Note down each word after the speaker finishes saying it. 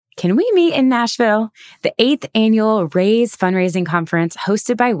Can we meet in Nashville? The 8th annual Raise fundraising conference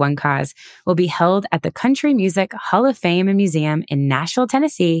hosted by One Cause will be held at the Country Music Hall of Fame and Museum in Nashville,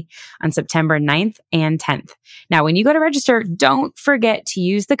 Tennessee on September 9th and 10th. Now, when you go to register, don't forget to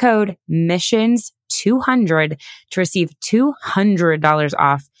use the code MISSIONS200 to receive $200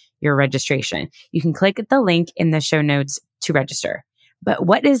 off your registration. You can click the link in the show notes to register. But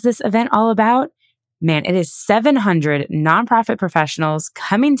what is this event all about? Man, it is 700 nonprofit professionals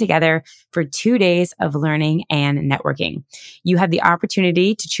coming together for 2 days of learning and networking. You have the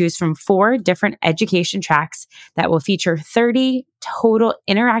opportunity to choose from 4 different education tracks that will feature 30 total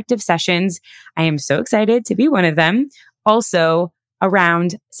interactive sessions. I am so excited to be one of them. Also,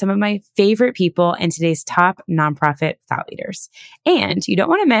 around some of my favorite people and today's top nonprofit thought leaders. And you don't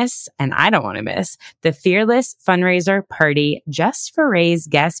want to miss, and I don't want to miss, the Fearless Fundraiser Party Just for Raise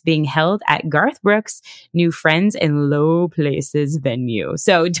guests being held at Garth Brooks' new Friends in Low Places venue.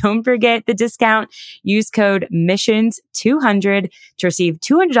 So don't forget the discount. Use code MISSIONS200 to receive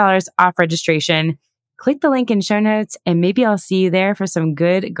 $200 off registration. Click the link in show notes, and maybe I'll see you there for some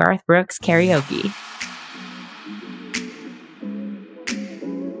good Garth Brooks karaoke.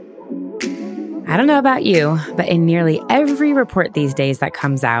 I don't know about you, but in nearly every report these days that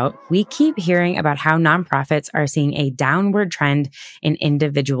comes out, we keep hearing about how nonprofits are seeing a downward trend in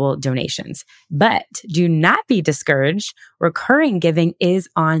individual donations. But do not be discouraged. Recurring giving is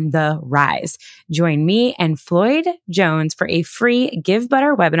on the rise. Join me and Floyd Jones for a free Give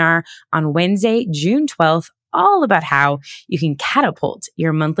Butter webinar on Wednesday, June 12th, all about how you can catapult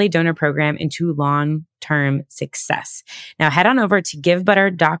your monthly donor program into long-term success. Now head on over to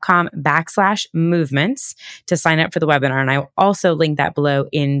givebutter.com/movements to sign up for the webinar. And I will also link that below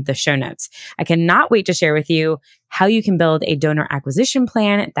in the show notes. I cannot wait to share with you how you can build a donor acquisition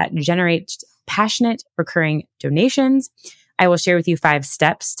plan that generates passionate recurring donations. I will share with you 5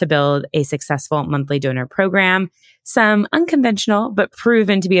 steps to build a successful monthly donor program, some unconventional but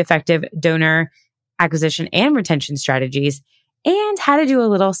proven to be effective donor acquisition and retention strategies, and how to do a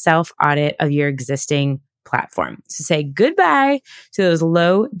little self-audit of your existing platform. So say goodbye to those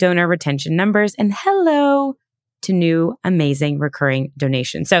low donor retention numbers and hello to new, amazing recurring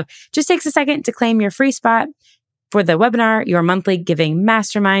donations. So just takes a second to claim your free spot for the webinar, Your Monthly Giving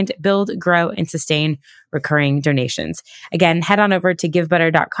Mastermind, Build, Grow, and Sustain Recurring Donations. Again, head on over to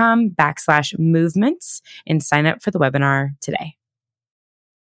givebutter.com/movements and sign up for the webinar today.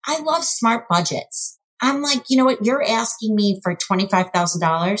 I love smart budgets. I'm like, you know what? You're asking me for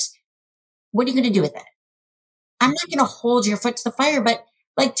 $25,000. What are you going to do with it? I'm not going to hold your foot to the fire, but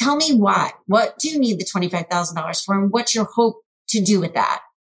like, tell me why. What do you need the $25,000 for? And what's your hope to do with that?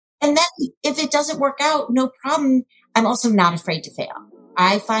 And then if it doesn't work out, no problem. I'm also not afraid to fail.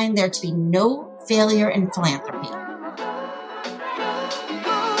 I find there to be no failure in philanthropy.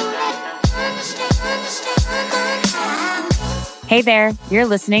 Hey there, you're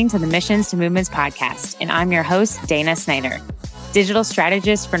listening to the Missions to Movements podcast, and I'm your host, Dana Snyder, digital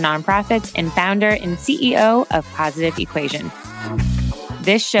strategist for nonprofits and founder and CEO of Positive Equation.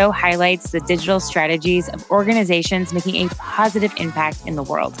 This show highlights the digital strategies of organizations making a positive impact in the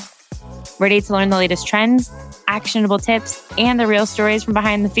world. Ready to learn the latest trends, actionable tips, and the real stories from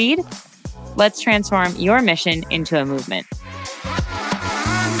behind the feed? Let's transform your mission into a movement.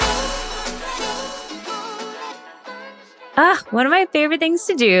 One of my favorite things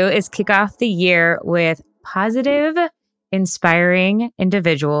to do is kick off the year with positive, inspiring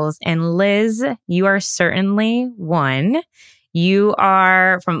individuals. And Liz, you are certainly one. You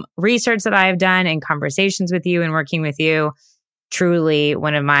are, from research that I've done and conversations with you and working with you, truly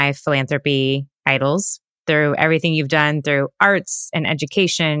one of my philanthropy idols. Through everything you've done through arts and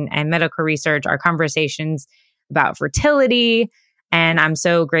education and medical research, our conversations about fertility. And I'm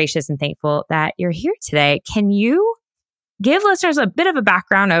so gracious and thankful that you're here today. Can you give listeners a bit of a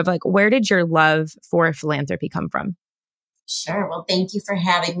background of like, where did your love for philanthropy come from? Sure. Well, thank you for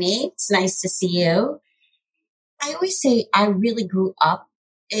having me. It's nice to see you. I always say I really grew up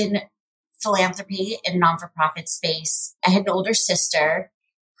in philanthropy and non-for-profit space. I had an older sister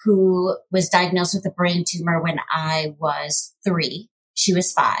who was diagnosed with a brain tumor when I was 3. She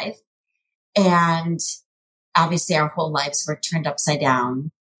was 5. And obviously our whole lives were turned upside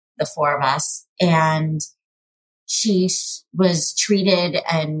down, the 4 of us. And she was treated,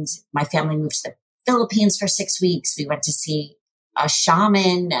 and my family moved to the Philippines for 6 weeks. We went to see a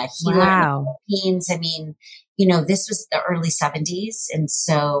shaman, a healer in the Philippines. I mean, you know, this was the early 70s. And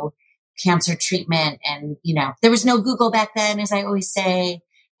so cancer treatment and, you know, there was no Google back then, as I always say.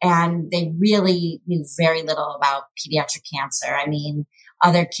 And they really knew very little about pediatric cancer. I mean,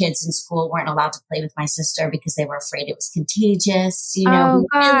 other kids in school weren't allowed to play with my sister because they were afraid it was contagious. Oh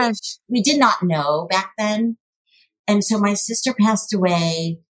gosh. We did not know back then. And so my sister passed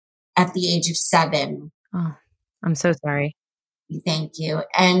away at the age of 7. Oh, I'm so sorry. Thank you.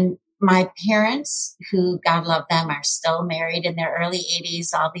 And my parents, who God love them, are still married in their early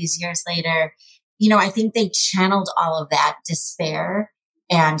 80s, all these years later. I think they channeled all of that despair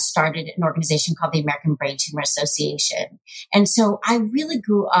and started an organization called the American Brain Tumor Association. And so I really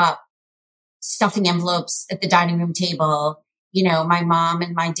grew up stuffing envelopes at the dining room table, my mom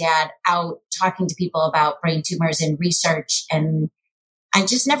and my dad out talking to people about brain tumors and research. And I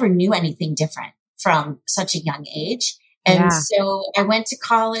just never knew anything different from such a young age. And so I went to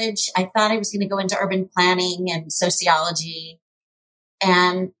college. I thought I was going to go into urban planning and sociology.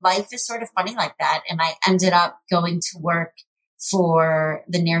 And life is sort of funny like that. And I ended up going to work for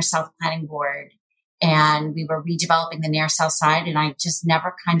the Near South Planning Board. And we were redeveloping the Near South Side. And I just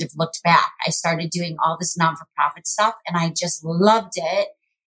never kind of looked back. I started doing all this non-for-profit stuff and I just loved it.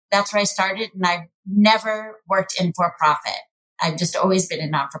 That's where I started. And I've never worked in for-profit. I've just always been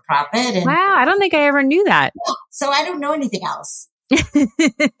in non-for-profit. And wow. I don't think I ever knew that. So I don't know anything else.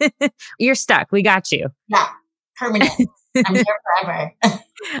 You're stuck. We got you. Yeah. Permanent. I'm here forever.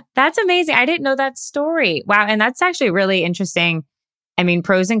 That's amazing. I didn't know that story. Wow. And that's actually really interesting. I mean,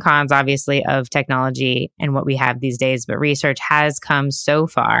 pros and cons, obviously, of technology and what we have these days, but research has come so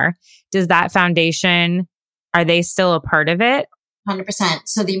far. Does that foundation, are they still a part of it? 100%.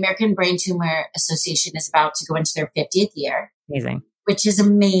 So the American Brain Tumor Association is about to go into their 50th year. Amazing. Which is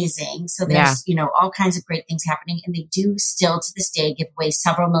amazing. So there's, all kinds of great things happening. And they do still to this day give away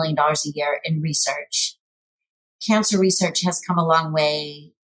several $1 million a year in research. Cancer research has come a long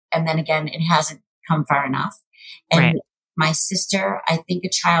way. And then again, it hasn't come far enough. And my sister, I think a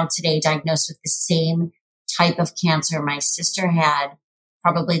child today diagnosed with the same type of cancer my sister had,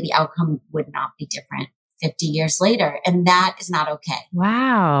 probably the outcome would not be different 50 years later. And that is not okay.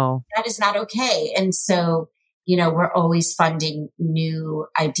 Wow. That is not okay. And so, we're always funding new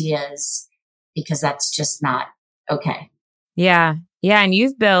ideas because that's just not okay. Yeah. Yeah. And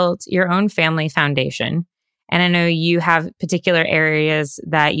you've built your own family foundation. And I know you have particular areas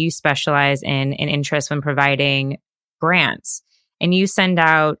that you specialize in and interest when providing grants. And you send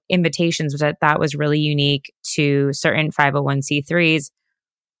out invitations, which I thought was really unique to certain 501c3s.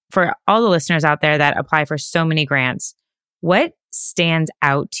 For all the listeners out there that apply for so many grants, what stands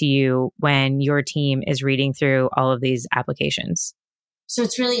out to you when your team is reading through all of these applications? So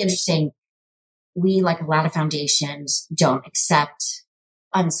it's really interesting. We, like a lot of foundations, don't accept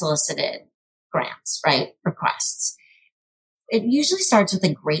unsolicited grants, right? Requests. It usually starts with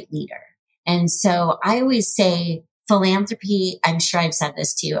a great leader. And so I always say philanthropy, I'm sure I've said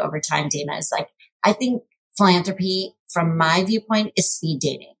this to you over time, Dana, is like, I think philanthropy from my viewpoint is speed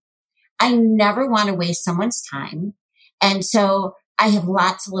dating. I never want to waste someone's time. And so I have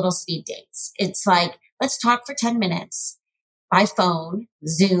lots of little speed dates. It's like, let's talk for 10 minutes by phone,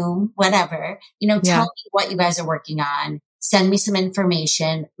 Zoom, whatever, tell me what you guys are working on. Send me some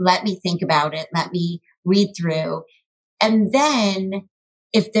information. Let me think about it. Let me read through. And then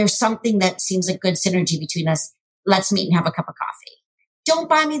if there's something that seems like good synergy between us, let's meet and have a cup of coffee. Don't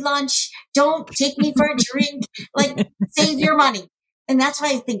buy me lunch. Don't take me for a drink. Like, save your money. And that's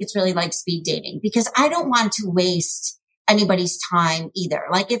why I think it's really like speed dating, because I don't want to waste anybody's time either.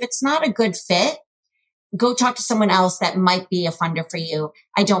 Like, if it's not a good fit, go talk to someone else that might be a funder for you.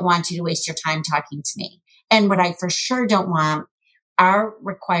 I don't want you to waste your time talking to me. And what I for sure don't want, our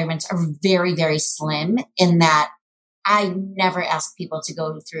requirements are very, very slim in that I never ask people to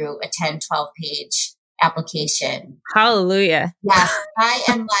go through a 10, 12 page application. Hallelujah. Yes. I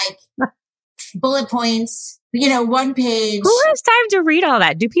am like bullet points, 1 page. Who has time to read all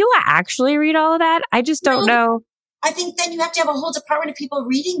that? Do people actually read all of that? I just don't know. I think then you have to have a whole department of people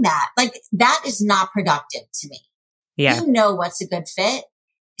reading that. Like, that is not productive to me. Yeah. You know what's a good fit.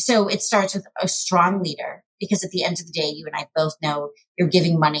 So it starts with a strong leader, because at the end of the day, you and I both know you're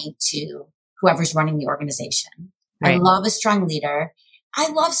giving money to whoever's running the organization. Right. I love a strong leader. I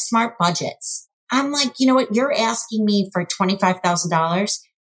love smart budgets. I'm like, you know what? You're asking me for $25,000.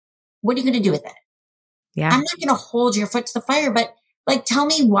 What are you going to do with it? Yeah. I'm not going to hold your foot to the fire, but like, tell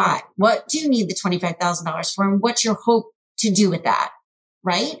me why. What do you need the $25,000 for? And what's your hope to do with that?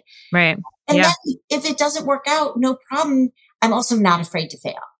 Right. Right. And then if it doesn't work out, no problem. I'm also not afraid to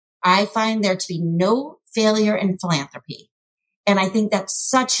fail. I find there to be no failure in philanthropy. And I think that's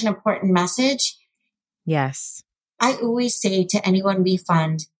such an important message. Yes. I always say to anyone we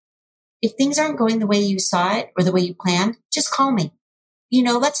fund, if things aren't going the way you saw it or the way you planned, just call me.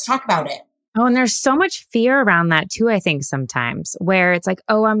 Let's talk about it. Oh, and there's so much fear around that too, I think sometimes, where it's like,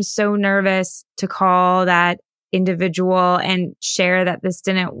 oh, I'm so nervous to call that individual and share that this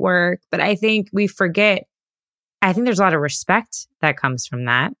didn't work. But I think we forget, I think there's a lot of respect that comes from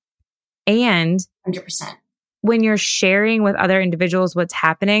that. And 100%. when you're sharing with other individuals what's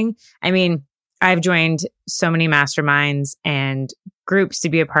happening, I mean, I've joined so many masterminds and groups to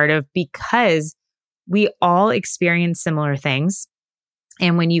be a part of because we all experience similar things.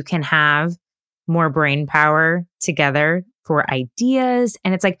 And when you can have more brain power together for ideas,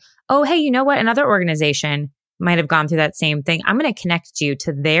 and it's like, oh, hey, you know what? Another organization might have gone through that same thing. I'm going to connect you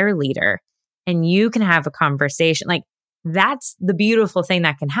to their leader and you can have a conversation. Like, that's the beautiful thing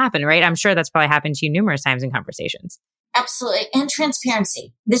that can happen, right? I'm sure that's probably happened to you numerous times in conversations. Absolutely. And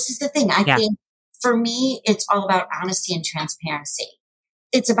transparency. This is the thing. I think for me, it's all about honesty and transparency.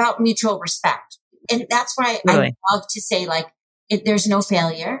 It's about mutual respect. And that's why I love to say, like, there's no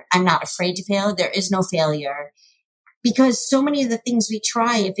failure. I'm not afraid to fail. There is no failure. Because so many of the things we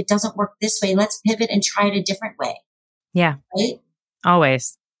try, if it doesn't work this way, let's pivot and try it a different way. Yeah. Right?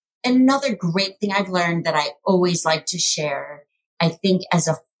 Always. Another great thing I've learned that I always like to share, I think as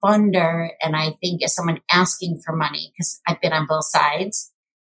a funder, and I think as someone asking for money, because I've been on both sides,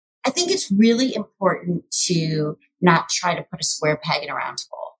 I think it's really important to not try to put a square peg in a round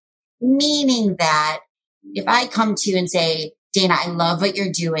hole. Meaning that if I come to you and say, Dana, I love what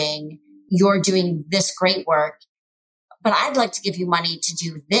you're doing this great work, but I'd like to give you money to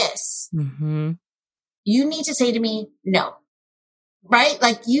do this. Mm-hmm. You need to say to me, no. Right?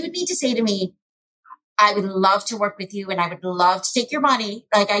 Like, you need to say to me, I would love to work with you and I would love to take your money.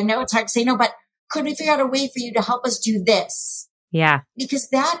 Like, I know it's hard to say no, but could we figure out a way for you to help us do this? Yeah. Because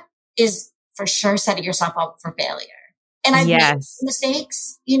that is for sure setting yourself up for failure. And I've made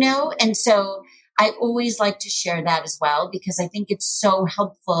mistakes, and so I always like to share that as well, because I think it's so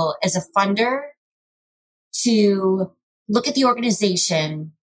helpful as a funder to look at the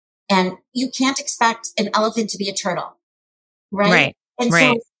organization, and you can't expect an elephant to be a turtle. Right. And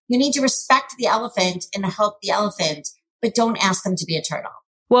so you need to respect the elephant and help the elephant, but don't ask them to be a turtle.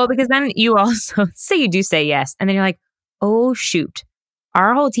 Well, because then you also say you do say yes. And then you're like, oh, shoot,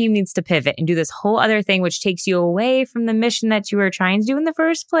 our whole team needs to pivot and do this whole other thing, which takes you away from the mission that you were trying to do in the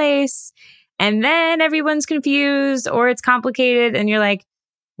first place. And then everyone's confused or it's complicated. And you're like,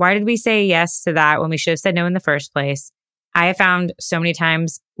 why did we say yes to that when we should have said no in the first place? I have found so many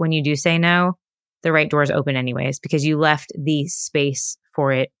times when you do say no, the right doors open anyways, because you left the space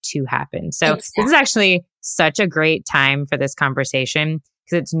for it to happen. So This is actually such a great time for this conversation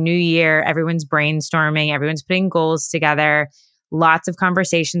because it's New Year. Everyone's brainstorming. Everyone's putting goals together. Lots of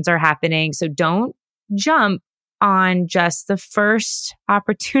conversations are happening. So don't jump on just the first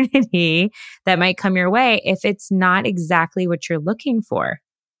opportunity that might come your way if it's not exactly what you're looking for.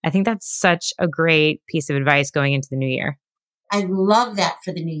 I think that's such a great piece of advice going into the new year. I love that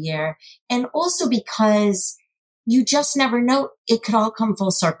for the new year. And also because you just never know, it could all come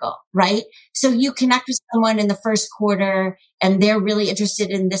full circle, right? So you connect with someone in the first quarter and they're really interested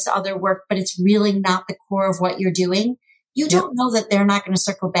in this other work, but it's really not the core of what you're doing. You don't know that they're not going to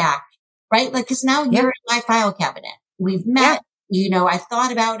circle back, right? Like, cause now you're in my file cabinet. We've met, I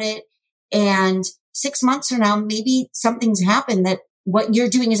thought about it, and 6 months from now, maybe something's happened that what you're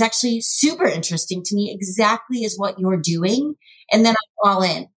doing is actually super interesting to me, exactly as what you're doing. And then I'm all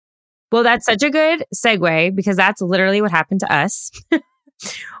in. Well, that's such a good segue because that's literally what happened to us.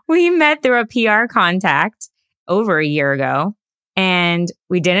 We met through a PR contact over a year ago, and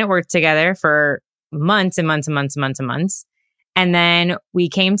we didn't work together for months and months and months and months and months. And then we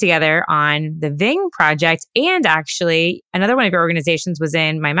came together on the VING project. And actually, another one of your organizations was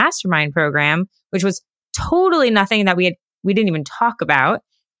in my mastermind program, which was totally nothing that we didn't even talk about.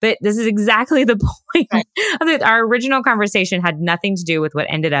 But this is exactly the point. Right. Our original conversation had nothing to do with what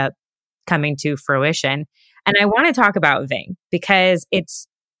ended up coming to fruition. And I want to talk about VING because it's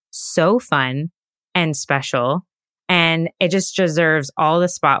so fun and special and it just deserves all the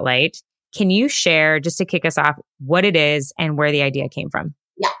spotlight. Can you share, just to kick us off, what it is and where the idea came from?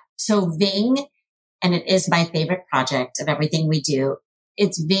 Yeah. So VING, and it is my favorite project of everything we do.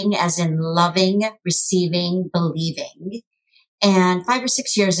 It's VING as in loving, receiving, believing. And 5 or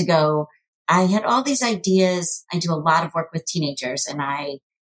 6 years ago, I had all these ideas. I do a lot of work with teenagers, and I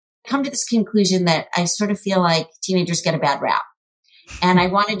come to this conclusion that I sort of feel like teenagers get a bad rap. And I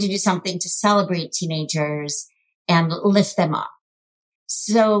wanted to do something to celebrate teenagers and lift them up.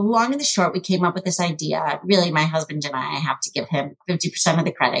 So long and the short, we came up with this idea. Really, my husband and I have to give him 50% of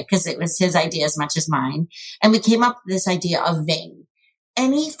the credit because it was his idea as much as mine. And we came up with this idea of VING.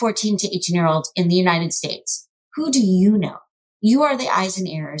 Any 14 to 18-year-old in the United States, who do you know? You are the eyes and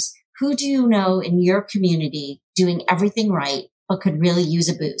ears. who do you know in your community doing everything right, but could really use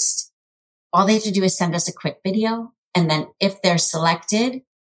a boost? All they have to do is send us a quick video. And then if they're selected,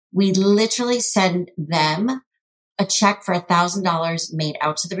 we literally send them a check for $1,000 made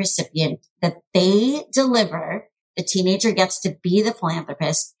out to the recipient that they deliver. The teenager gets to be the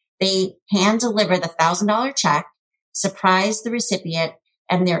philanthropist. They hand deliver the $1,000 check, surprise the recipient,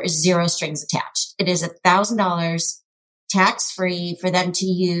 and there is zero strings attached. It is $1,000 tax-free for them to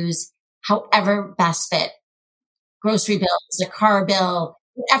use however best fit. Grocery bills, a car bill,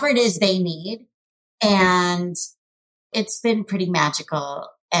 whatever it is they need. And it's been pretty magical.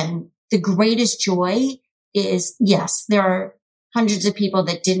 And the greatest joy is, yes, there are hundreds of people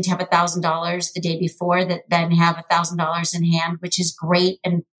that didn't have $1,000 the day before that then have $1,000 in hand, which is great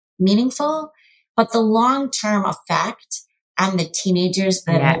and meaningful. But the long-term effect on the teenagers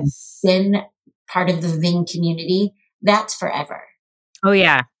that have been part of the VING community, that's forever. Oh,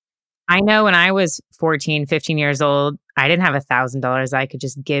 yeah. I know when I was 14, 15 years old, I didn't have $1,000 I could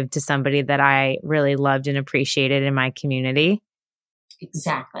just give to somebody that I really loved and appreciated in my community.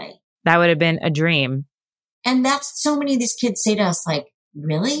 Exactly. That would have been a dream. And that's so many of these kids say to us, like,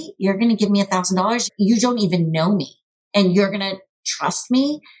 really? You're going to give me $1,000? You don't even know me and you're going to trust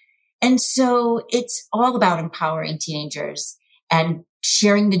me? And so it's all about empowering teenagers and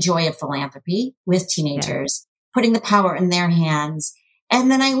sharing the joy of philanthropy with teenagers, putting the power in their hands. And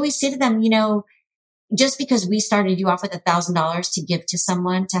then I always say to them, just because we started you off with $1,000 to give to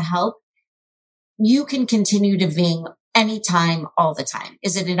someone to help, you can continue to VING anytime, all the time.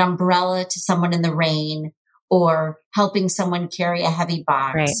 Is it an umbrella to someone in the rain, or helping someone carry a heavy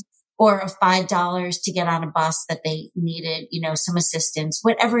box, or a $5 to get on a bus that they needed, some assistance,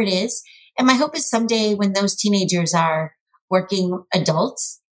 whatever it is. And my hope is someday when those teenagers are working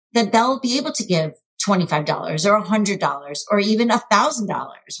adults, that they'll be able to give $25 or $100 or even $1,000,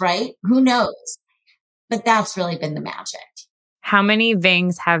 right? Who knows? But that's really been the magic. How many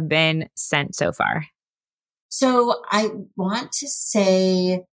VINGs have been sent so far? So I want to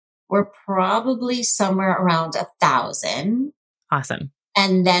say we're probably somewhere around 1,000. Awesome.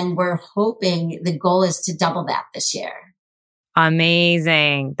 And then we're hoping the goal is to double that this year.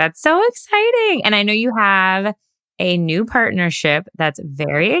 Amazing. That's so exciting. And I know you have a new partnership that's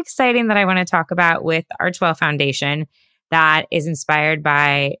very exciting that I want to talk about with the Archewell Foundation that is inspired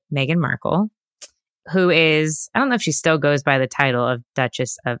by Meghan Markle, who is, I don't know if she still goes by the title of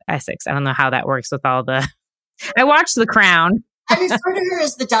Duchess of Essex. I don't know how that works with all the, I watched The Crown. I refer to her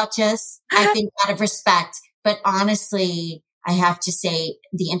as the Duchess, I think out of respect. But honestly, I have to say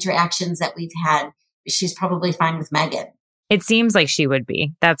the interactions that we've had, she's probably fine with Meghan. It seems like she would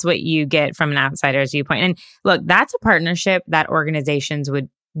be. That's what you get from an outsider's viewpoint. And look, that's a partnership that organizations would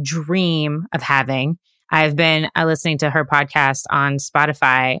dream of having. I've been listening to her podcast on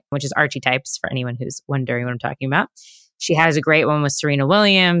Spotify, which is Archetypes, for anyone who's wondering what I'm talking about. She has a great one with Serena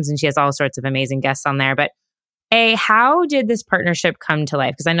Williams, and she has all sorts of amazing guests on there. But how did this partnership come to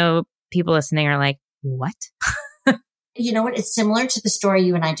life? Because I know people listening are like, what? You know what? It's similar to the story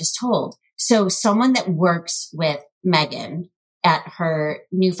you and I just told. So someone that works with Meghan at her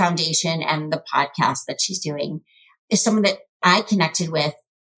new foundation and the podcast that she's doing is someone that I connected with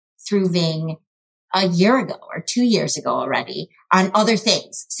through VING a year ago or 2 years ago already on other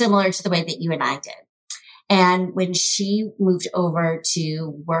things, similar to the way that you and I did. And when she moved over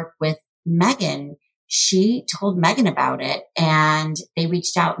to work with Meghan, she told Meghan about it and they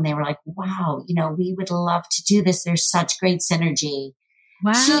reached out and they were like, wow, we would love to do this. There's such great synergy.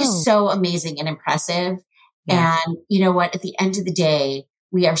 Wow. She's so amazing and impressive. Yeah. And you know what? At the end of the day,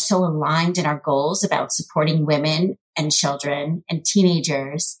 we are so aligned in our goals about supporting women and children and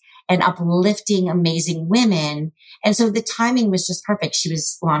teenagers and uplifting amazing women. And so the timing was just perfect. She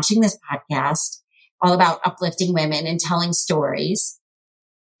was launching this podcast all about uplifting women and telling stories.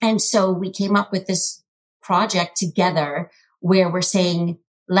 And so we came up with this project together where we're saying,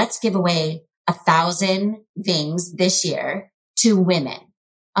 let's give away 1,000 VINGs this year to women,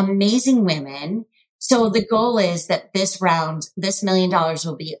 amazing women. So the goal is that this round, this $1 million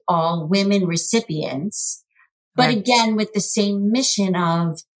will be all women recipients, but again, with the same mission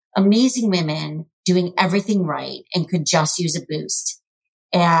of amazing women doing everything right and could just use a boost.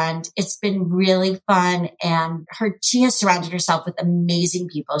 And it's been really fun. And she has surrounded herself with amazing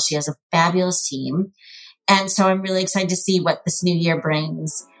people. She has a fabulous team. And so I'm really excited to see what this new year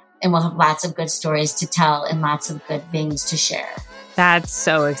brings. And we'll have lots of good stories to tell and lots of good things to share. That's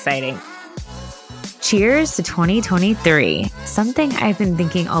so exciting. Cheers to 2023. Something I've been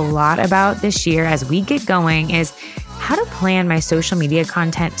thinking a lot about this year as we get going is how to plan my social media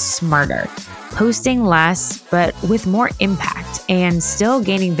content smarter, posting less, but with more impact, and still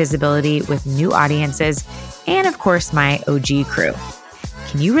gaining visibility with new audiences, and of course, my OG crew.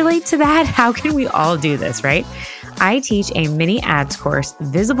 Can you relate to that? How can we all do this, right? I teach a mini ads course,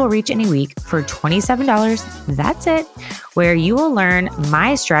 Visible Reach in a Week, for $27. That's it, where you will learn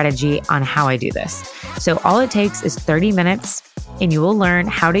my strategy on how I do this. So all it takes is 30 minutes, and you will learn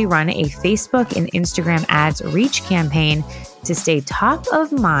how to run a Facebook and Instagram ads reach campaign to stay top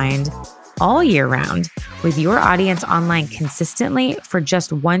of mind all year round with your audience online consistently for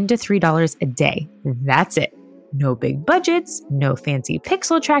just $1 to $3 a day. That's it. No big budgets, no fancy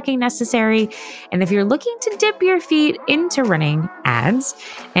pixel tracking necessary. And if you're looking to dip your feet into running ads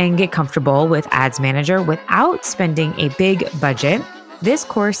and get comfortable with Ads Manager without spending a big budget, this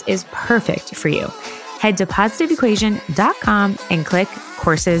course is perfect for you. Head to positiveequation.com and click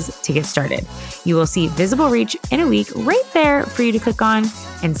courses to get started. You will see Visible Reach in a Week right there for you to click on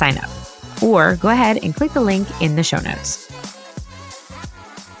and sign up. Or go ahead and click the link in the show notes.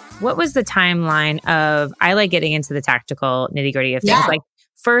 What was the timeline of, I like getting into the tactical nitty gritty of things, like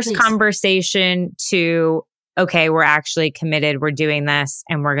first conversation to, okay, we're actually committed, we're doing this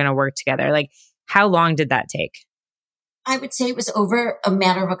and we're going to work together. Like, how long did that take? I would say it was over a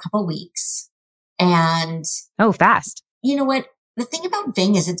matter of a couple weeks. And fast. You know what? The thing about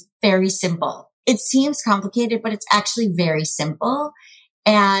VING is it's very simple. It seems complicated, but it's actually very simple.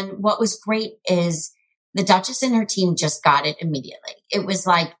 And what was great is the Duchess and her team just got it immediately. It was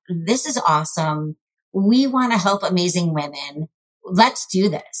like, this is awesome. We want to help amazing women. Let's do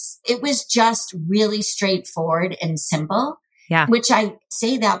this. It was just really straightforward and simple. Yeah. Which I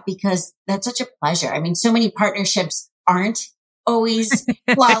say that because that's such a pleasure. I mean, so many partnerships aren't always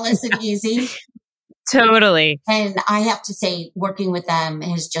flawless and easy. Totally. And I have to say, working with them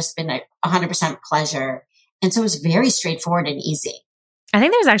has just been a 100% pleasure. And so it was very straightforward and easy. I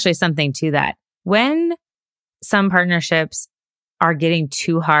think there's actually something to that. When some partnerships are getting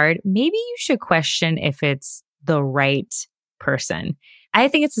too hard, maybe you should question if it's the right person. I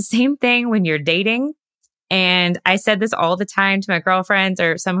think it's the same thing when you're dating. And I said this all the time to my girlfriends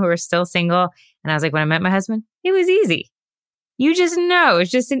or some who are still single. And I was like, when I met my husband, it was easy. You just know it's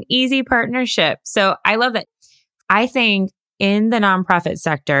just an easy partnership. So I love that. I think in the nonprofit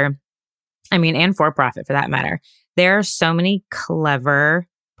sector, and for profit for that matter, there are so many clever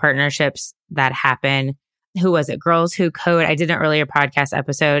partnerships that happen. Who was it? Girls Who Code. I did an earlier podcast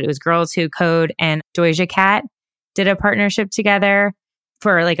episode. It was Girls Who Code and Doja Cat did a partnership together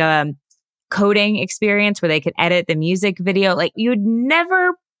for like a coding experience where they could edit the music video. Like, you'd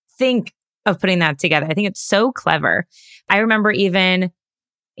never think of putting that together. I think it's so clever. I remember even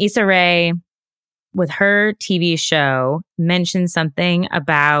Issa Rae with her TV show mentioned something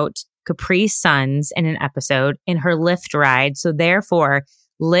about Capri Suns in an episode in her Lyft ride. So therefore,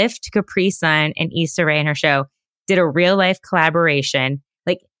 Lyft, Capri Sun, and Issa Rae in her show did a real life collaboration.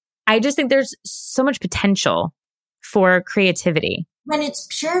 Like, I just think there's so much potential for creativity. When it's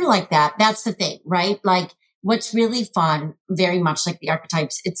pure like that, that's the thing, right? Like, what's really fun, very much like the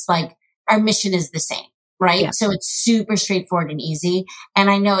archetypes, it's like our mission is the same, right? Yeah. So it's super straightforward and easy. And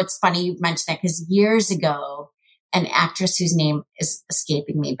I know it's funny you mentioned that because years ago, an actress whose name is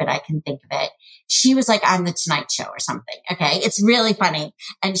escaping me, but I can think of it. She was like on the Tonight Show or something. Okay. It's really funny.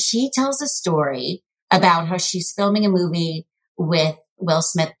 And she tells a story about how she's filming a movie with Will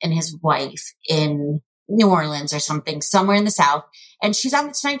Smith and his wife in New Orleans or something, somewhere in the South. And she's on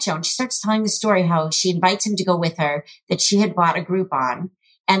the Tonight Show and she starts telling the story how she invites him to go with her, that she had bought a Groupon,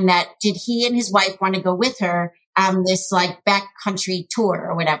 and that did he and his wife want to go with her on this like backcountry tour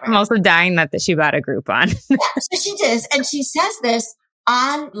or whatever. I'm also dying that she bought a Groupon. Yeah, so she does. And she says this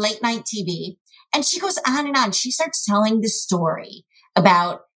on late night TV. And she goes on and on. She starts telling the story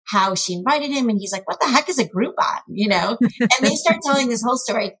about how she invited him. And he's like, what the heck is a Groupon? You know? And they start telling this whole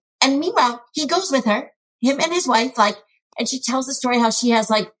story. And meanwhile, he goes with her, him and his wife, and she tells the story how she has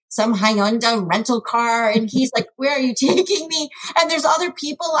like some Hyundai rental car. And he's like, where are you taking me? And there's other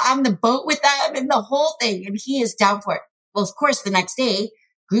people on the boat with them and the whole thing. And he is down for it. Well, of course, the next day,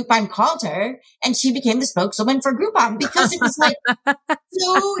 Groupon called her and she became the spokeswoman for Groupon because it was like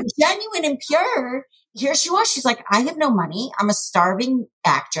so genuine and pure. Here she was. She's like, I have no money. I'm a starving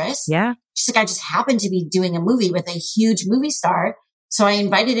actress. Yeah. She's like, I just happened to be doing a movie with a huge movie star. So I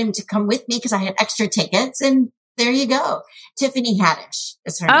invited him to come with me because I had extra tickets. And There you go. Tiffany Haddish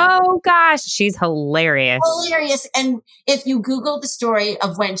is her name. Oh gosh, she's hilarious. Hilarious. And if you Google the story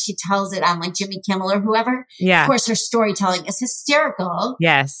of when she tells it on like Jimmy Kimmel or whoever, Yeah. of course, her storytelling is hysterical.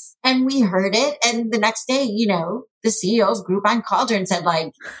 Yes. And we heard it. And the next day, the CEO of Groupon called her and said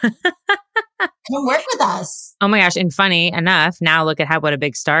like, come work with us. Oh my gosh. And funny enough, now look at what a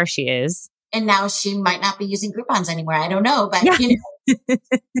big star she is. And now she might not be using Groupons anymore. I don't know. But,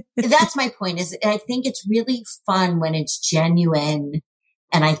 that's my point is I think it's really fun when it's genuine.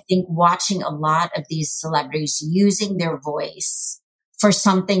 And I think watching a lot of these celebrities using their voice for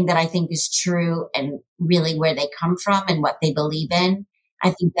something that I think is true and really where they come from and what they believe in,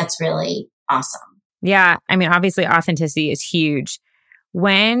 I think that's really awesome. Yeah. I mean, obviously authenticity is huge.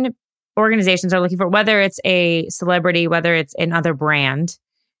 When organizations are looking for, whether it's a celebrity, whether it's another brand,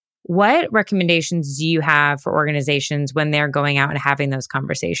 what recommendations do you have for organizations when they're going out and having those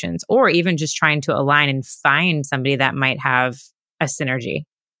conversations, or even just trying to align and find somebody that might have a synergy?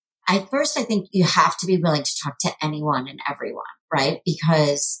 I think you have to be willing to talk to anyone and everyone, right?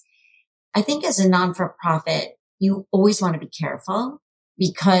 Because I think as a non-for-profit, you always want to be careful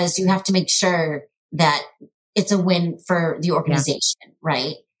because you have to make sure that it's a win for the organization,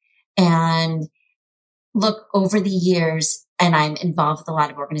 right? And look, over the years, and I'm involved with a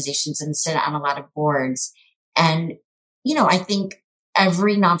lot of organizations and sit on a lot of boards. And, I think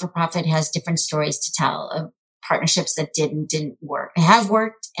every non-for-profit has different stories to tell of partnerships that didn't work, have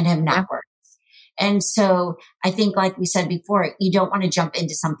worked and have not worked. And so I think, like we said before, you don't want to jump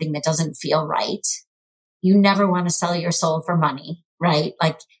into something that doesn't feel right. You never want to sell your soul for money, right?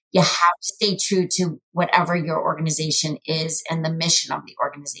 Like you have to stay true to whatever your organization is and the mission of the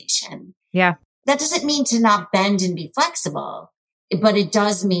organization. Yeah. That doesn't mean to not bend and be flexible, but it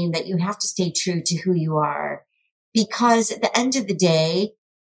does mean that you have to stay true to who you are, because at the end of the day,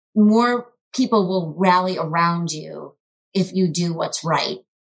 more people will rally around you if you do what's right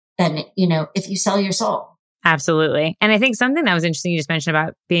than, if you sell your soul. Absolutely. And I think something that was interesting you just mentioned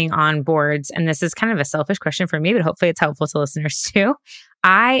about being on boards, and this is kind of a selfish question for me, but hopefully it's helpful to listeners too.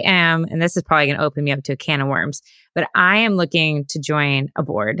 I am, and this is probably going to open me up to a can of worms, but I am looking to join a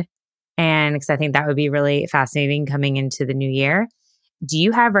board. And because I think that would be really fascinating coming into the new year. Do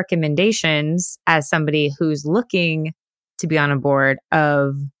you have recommendations as somebody who's looking to be on a board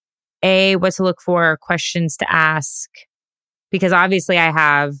of what to look for, questions to ask? Because obviously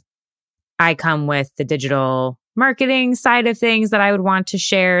I come with the digital marketing side of things that I would want to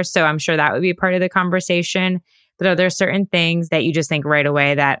share. So I'm sure that would be part of the conversation. But are there certain things that you just think right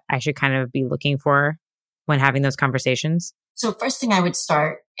away that I should kind of be looking for when having those conversations? So first thing I would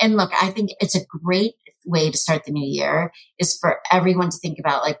start, and look, I think it's a great way to start the new year is for everyone to think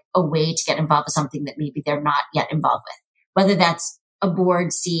about like a way to get involved with something that maybe they're not yet involved with, whether that's a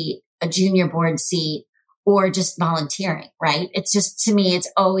board seat, a junior board seat, or just volunteering, right? It's just, to me,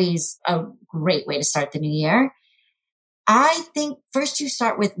 it's always a great way to start the new year. I think first you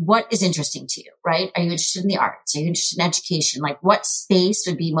start with what is interesting to you, right? Are you interested in the arts? Are you interested in education? Like what space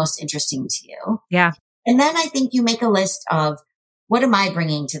would be most interesting to you? Yeah. And then I think you make a list of what am I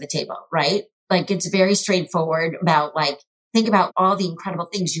bringing to the table, right? Like it's very straightforward about like, think about all the incredible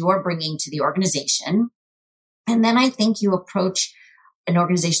things you're bringing to the organization. And then I think you approach an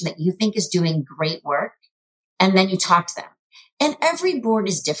organization that you think is doing great work. And then you talk to them. And every board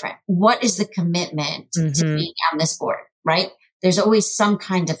is different. What is the commitment to being on this board, right? There's always some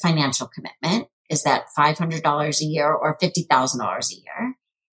kind of financial commitment. Is that $500 a year or $50,000 a year?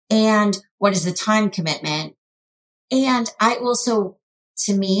 And what is the time commitment? And I also,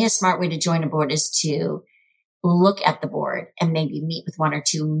 to me, a smart way to join a board is to look at the board and maybe meet with one or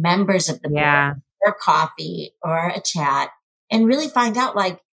two members of the board or coffee or a chat and really find out,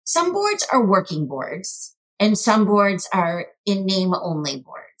 like, some boards are working boards and some boards are in name only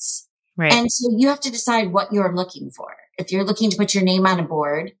boards. Right. And so you have to decide what you're looking for. If you're looking to put your name on a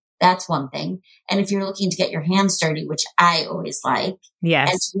board, that's one thing. And if you're looking to get your hands dirty, which I always like, and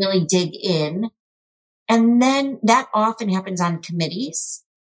to really dig in. And then that often happens on committees.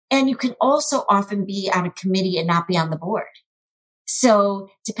 And you can also often be on a committee and not be on the board. So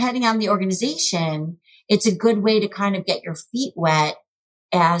depending on the organization, it's a good way to kind of get your feet wet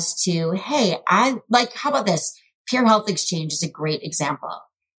as to, hey, how about this? Peer Health Exchange is a great example.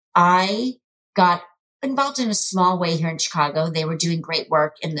 I got involved in a small way here in Chicago. They were doing great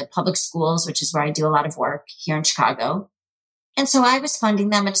work in the public schools, which is where I do a lot of work here in Chicago. And so I was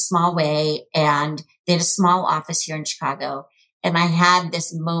funding them in a small way, and they had a small office here in Chicago. And I had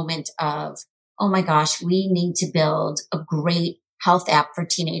this moment of, oh my gosh, we need to build a great health app for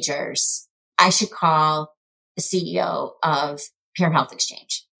teenagers. I should call the CEO of Peer Health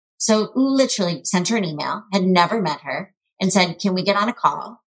Exchange. So literally sent her an email, had never met her, and said, can we get on a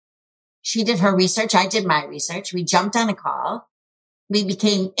call? She did her research. I did my research. We jumped on a call. We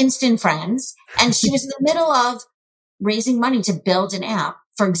became instant friends. And she was in the middle of raising money to build an app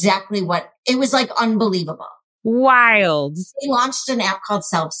for exactly what it was, like unbelievable. Wild. They launched an app called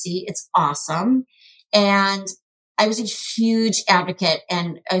Self-See. It's awesome. And I was a huge advocate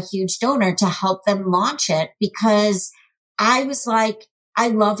and a huge donor to help them launch it because I was like, I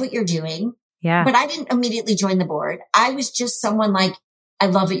love what you're doing. Yeah. But I didn't immediately join the board. I was just someone like, I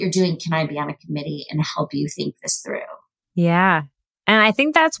love what you're doing. Can I be on a committee and help you think this through? Yeah. And I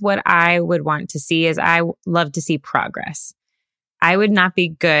think that's what I would want to see is I love to see progress. I would not be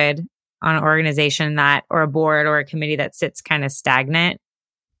good on an organization that, or a board or a committee that sits kind of stagnant.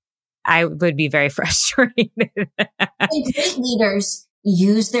 I would be very frustrated. And great leaders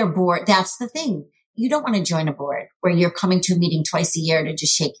use their board. That's the thing. You don't want to join a board where you're coming to a meeting twice a year to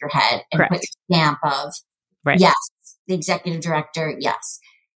just shake your head and Correct. put your stamp of, Right. yes, the executive director, yes.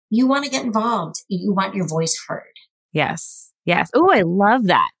 You want to get involved. You want your voice heard. Yes. Yes. Oh, I love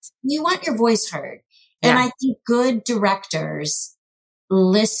that. You want your voice heard. And Yeah. I think good directors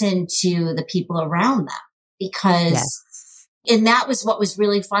listen to the people around them because, Yes. and that was what was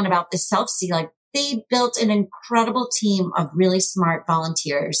really fun about this Self-See. Like they built an incredible team of really smart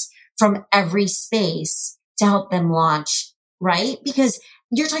volunteers from every space to help them launch, right? Because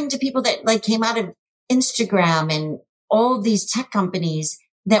you're talking to people that like came out of Instagram and all of these tech companies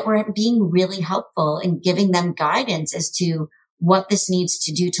that were being really helpful and giving them guidance as to what this needs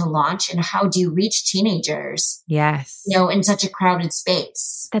to do to launch and how do you reach teenagers, Yes. you know, in such a crowded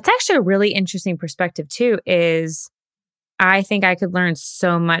space. That's actually a really interesting perspective too, is I think I could learn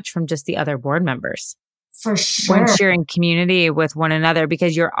so much from just the other board members. For sure. Once you're in community with one another,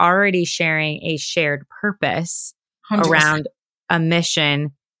 because you're already sharing a shared purpose 100%. around a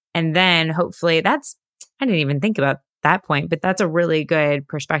mission. And then hopefully I didn't even think about that point, but that's a really good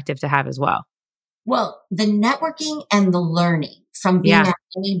perspective to have as well. Well, the networking and the learning from being on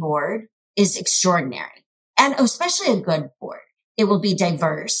any board is extraordinary. And especially a good board. It will be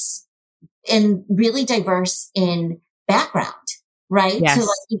diverse and really diverse in background, right? Yes. So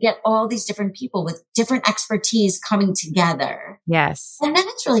like you get all these different people with different expertise coming together. Yes. And then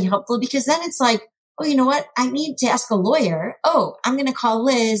it's really helpful because then it's like, oh, you know what? I need to ask a lawyer. Oh, I'm going to call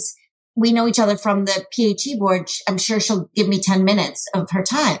Liz. We know each other from the PHE board. I'm sure she'll give me 10 minutes of her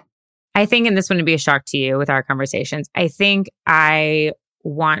time. I think, and this wouldn't be a shock to you with our conversations, I think I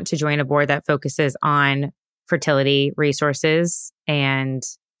want to join a board that focuses on fertility resources and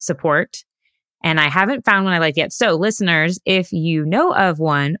support. And I haven't found one I like yet. So listeners, if you know of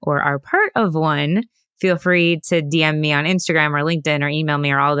one or are part of one, feel free to DM me on Instagram or LinkedIn or email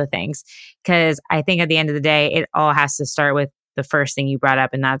me or all the things. Because I think at the end of the day, it all has to start with the first thing you brought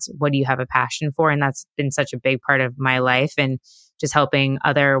up. And that's what do you have a passion for? And that's been such a big part of my life and just helping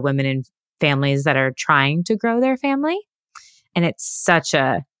other women and families that are trying to grow their family. And it's I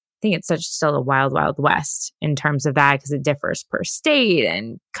think it's still a wild, wild west in terms of that because it differs per state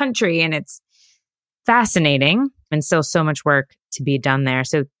and country. And it's fascinating and still so much work to be done there.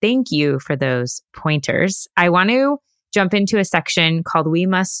 So thank you for those pointers. I want to jump into a section called We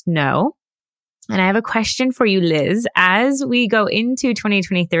Must Know. And I have a question for you, Liz. As we go into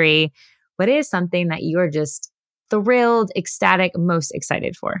 2023, what is something that you are just thrilled, ecstatic, most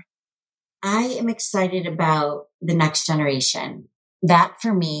excited for? I am excited about the next generation. That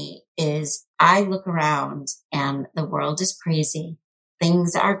for me is I look around and the world is crazy.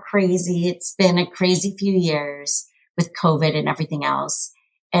 Things are crazy. It's been a crazy few years with COVID and everything else.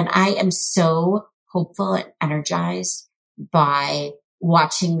 And I am so hopeful and energized by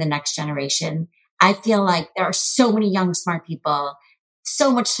watching the next generation. I feel like there are so many young, smart people,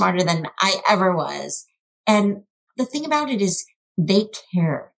 so much smarter than I ever was. And the thing about it is they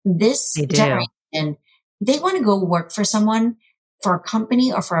care. This generation, they want to go work for someone, for a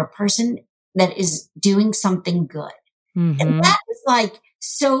company or for a person that is doing something good. Mm-hmm. And that is like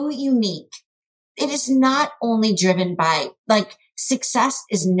so unique. It is not only driven by like success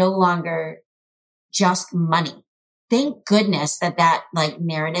is no longer just money. Thank goodness that like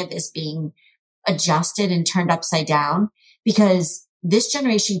narrative is being adjusted and turned upside down because this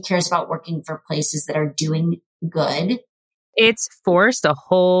generation cares about working for places that are doing good. It's forced a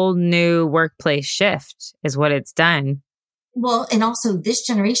whole new workplace shift is what it's done. Well, and also this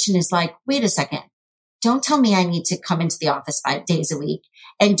generation is like, wait a second. Don't tell me I need to come into the office 5 days a week.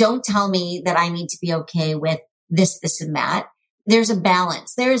 And don't tell me that I need to be okay with this, and that. There's a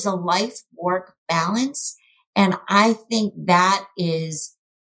balance. There is a life-work balance. And I think that is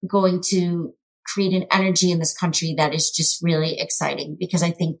going to create an energy in this country that is just really exciting, because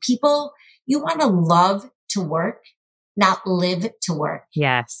I think people, you want to love to work, not live to work.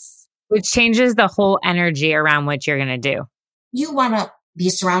 Yes. Which changes the whole energy around what you're going to do. You want to be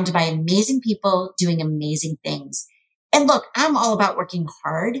surrounded by amazing people doing amazing things. And look, I'm all about working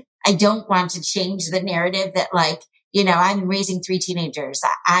hard. I don't want to change the narrative that like, I'm raising 3 teenagers.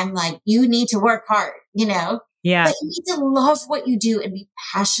 I'm like, you need to work hard, Yeah. But you need to love what you do and be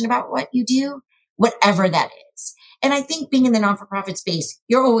passionate about what you do, whatever that is. And I think being in the non-for-profit space,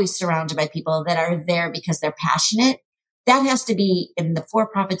 you're always surrounded by people that are there because they're passionate. That has to be in the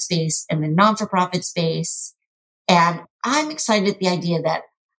for-profit space and the non-for-profit space. And I'm excited at the idea that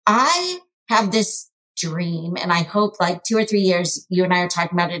I have this dream, and I hope like 2 or 3 years, you and I are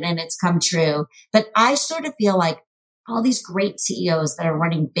talking about it and it's come true. But I sort of feel like all these great CEOs that are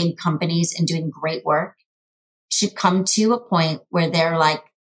running big companies and doing great work should come to a point where they're like,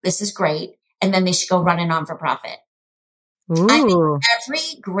 this is great. And then they should go run a non-for-profit. Ooh. I think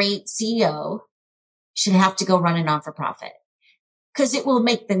every great CEO should have to go run a non-for-profit, because it will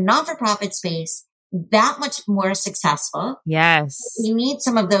make the non-for-profit space that much more successful. Yes. We need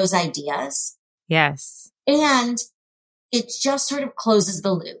some of those ideas. Yes. And it just sort of closes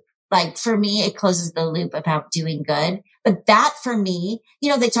the loop. Like for me, it closes the loop about doing good. But that for me,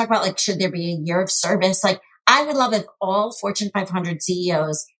 they talk about like, should there be a year of service? Like I would love if all Fortune 500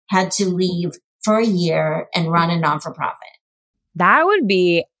 CEOs had to leave for a year and run a non-for-profit. That would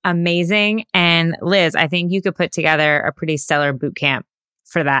be amazing. And Liz, I think you could put together a pretty stellar boot camp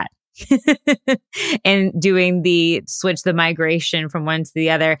for that. And doing the migration from one to the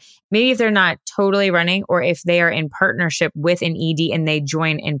other. Maybe if they're not totally running, or if they are in partnership with an ED and they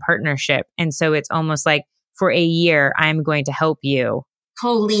join in partnership. And so it's almost like for a year, I'm going to help you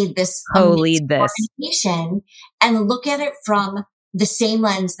co-lead this organization and look at it from the same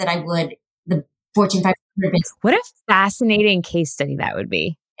lens that I would the Fortune 500 business. What a fascinating case study that would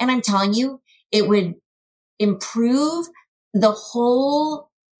be. And I'm telling you, it would improve the whole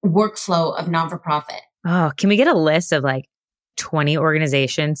workflow of non-for-profit. Oh, can we get a list of like 20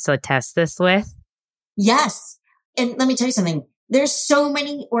 organizations to test this with? Yes. And let me tell you something. There's so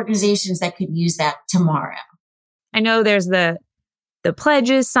many organizations that could use that tomorrow. I know there's the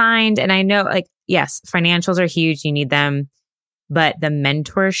pledges signed, and I know like, yes, financials are huge. You need them. But the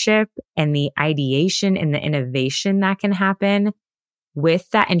mentorship and the ideation and the innovation that can happen with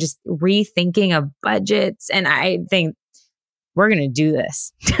that, and just rethinking of budgets. And I think we're going to do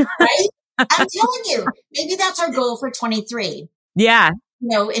this. Right? I'm telling you, maybe that's our goal for 23. Yeah.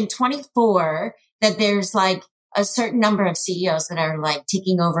 In 24, that there's like a certain number of CEOs that are like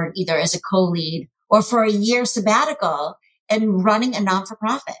taking over either as a co-lead or for a year sabbatical and running a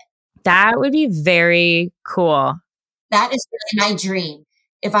non-for-profit. That would be very cool. That is really my dream.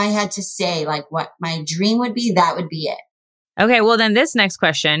 If I had to say like what my dream would be, that would be it. Okay. Well, then this next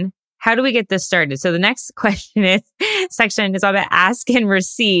question, how do we get this started? So the next section is all about ask and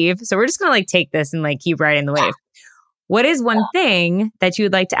receive. So we're just going to like take this and like keep riding the wave. What is one thing that you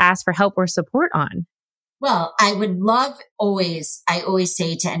would like to ask for help or support on? Well, I would love I always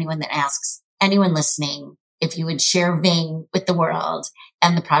say to anyone that asks, anyone listening, if you would share VING with the world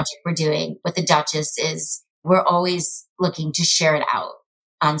and the project we're doing with the Duchess is we're always looking to share it out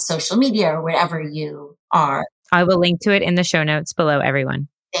on social media or wherever you are. I will link to it in the show notes below, everyone.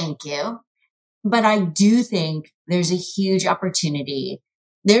 Thank you. But I do think there's a huge opportunity.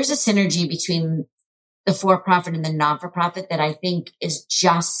 There's a synergy between the for-profit and the non-for-profit that I think is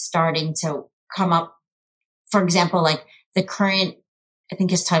just starting to come up. For example, like the current, I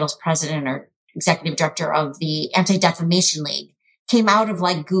think his title's president or executive director of the Anti-Defamation League came out of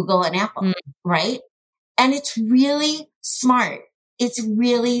like Google and Apple, right? And it's really smart. It's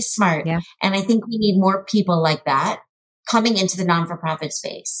really smart. Yeah. And I think we need more people like that coming into the non-for-profit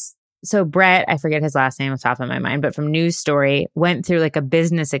space. So Brett, I forget his last name off the top of my mind, but from News Story, went through like a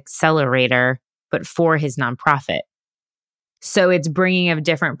business accelerator, but for his nonprofit. So it's bringing a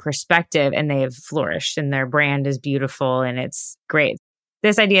different perspective, and they have flourished, and their brand is beautiful, and it's great.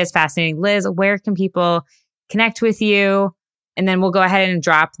 This idea is fascinating. Liz, where can people connect with you? And then we'll go ahead and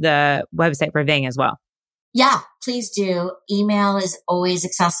drop the website for VING as well. Yeah, please do. Email is always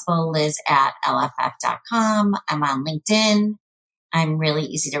accessible, liz@lff.com. I'm on LinkedIn. I'm really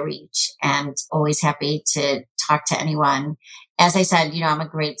easy to reach and always happy to talk to anyone. As I said, I'm a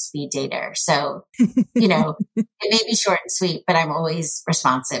great speed dater. So, it may be short and sweet, but I'm always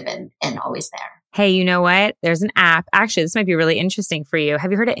responsive and always there. Hey, you know what? There's an app. Actually, this might be really interesting for you.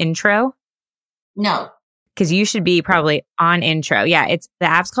 Have you heard of Intro? No. Because you should be probably on Intro. Yeah, the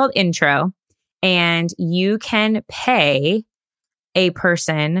app's called Intro. And you can pay a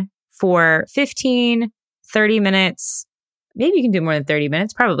person for 15, 30 minutes, maybe you can do more than 30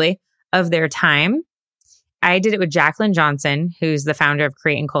 minutes, probably, of their time. I did it with Jacqueline Johnson, who's the founder of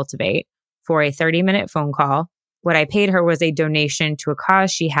Create and Cultivate, for a 30-minute phone call. What I paid her was a donation to a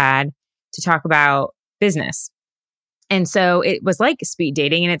cause she had to talk about business. And so it was like speed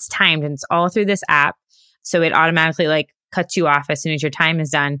dating, and it's timed, and it's all through this app. So it automatically like cuts you off as soon as your time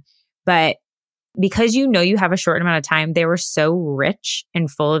is done. But because you know you have a short amount of time, they were so rich and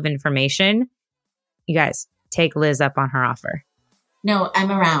full of information. You guys, take Liz up on her offer. No,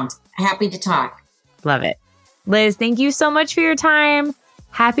 I'm around. Happy to talk. Love it. Liz, thank you so much for your time.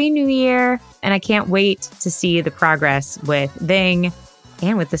 Happy New Year. And I can't wait to see the progress with VING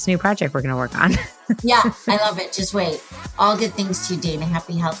and with this new project we're going to work on. Yeah, I love it. Just wait. All good things to you, Dana.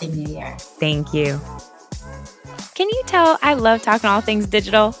 Happy, healthy New Year. Thank you. Can you tell I love talking all things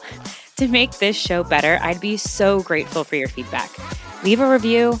digital? To make this show better, I'd be so grateful for your feedback. Leave a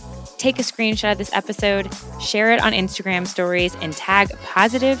review, take a screenshot of this episode, share it on Instagram stories, and tag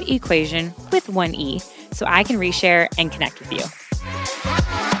Positive Equation with 1 E so I can reshare and connect with you.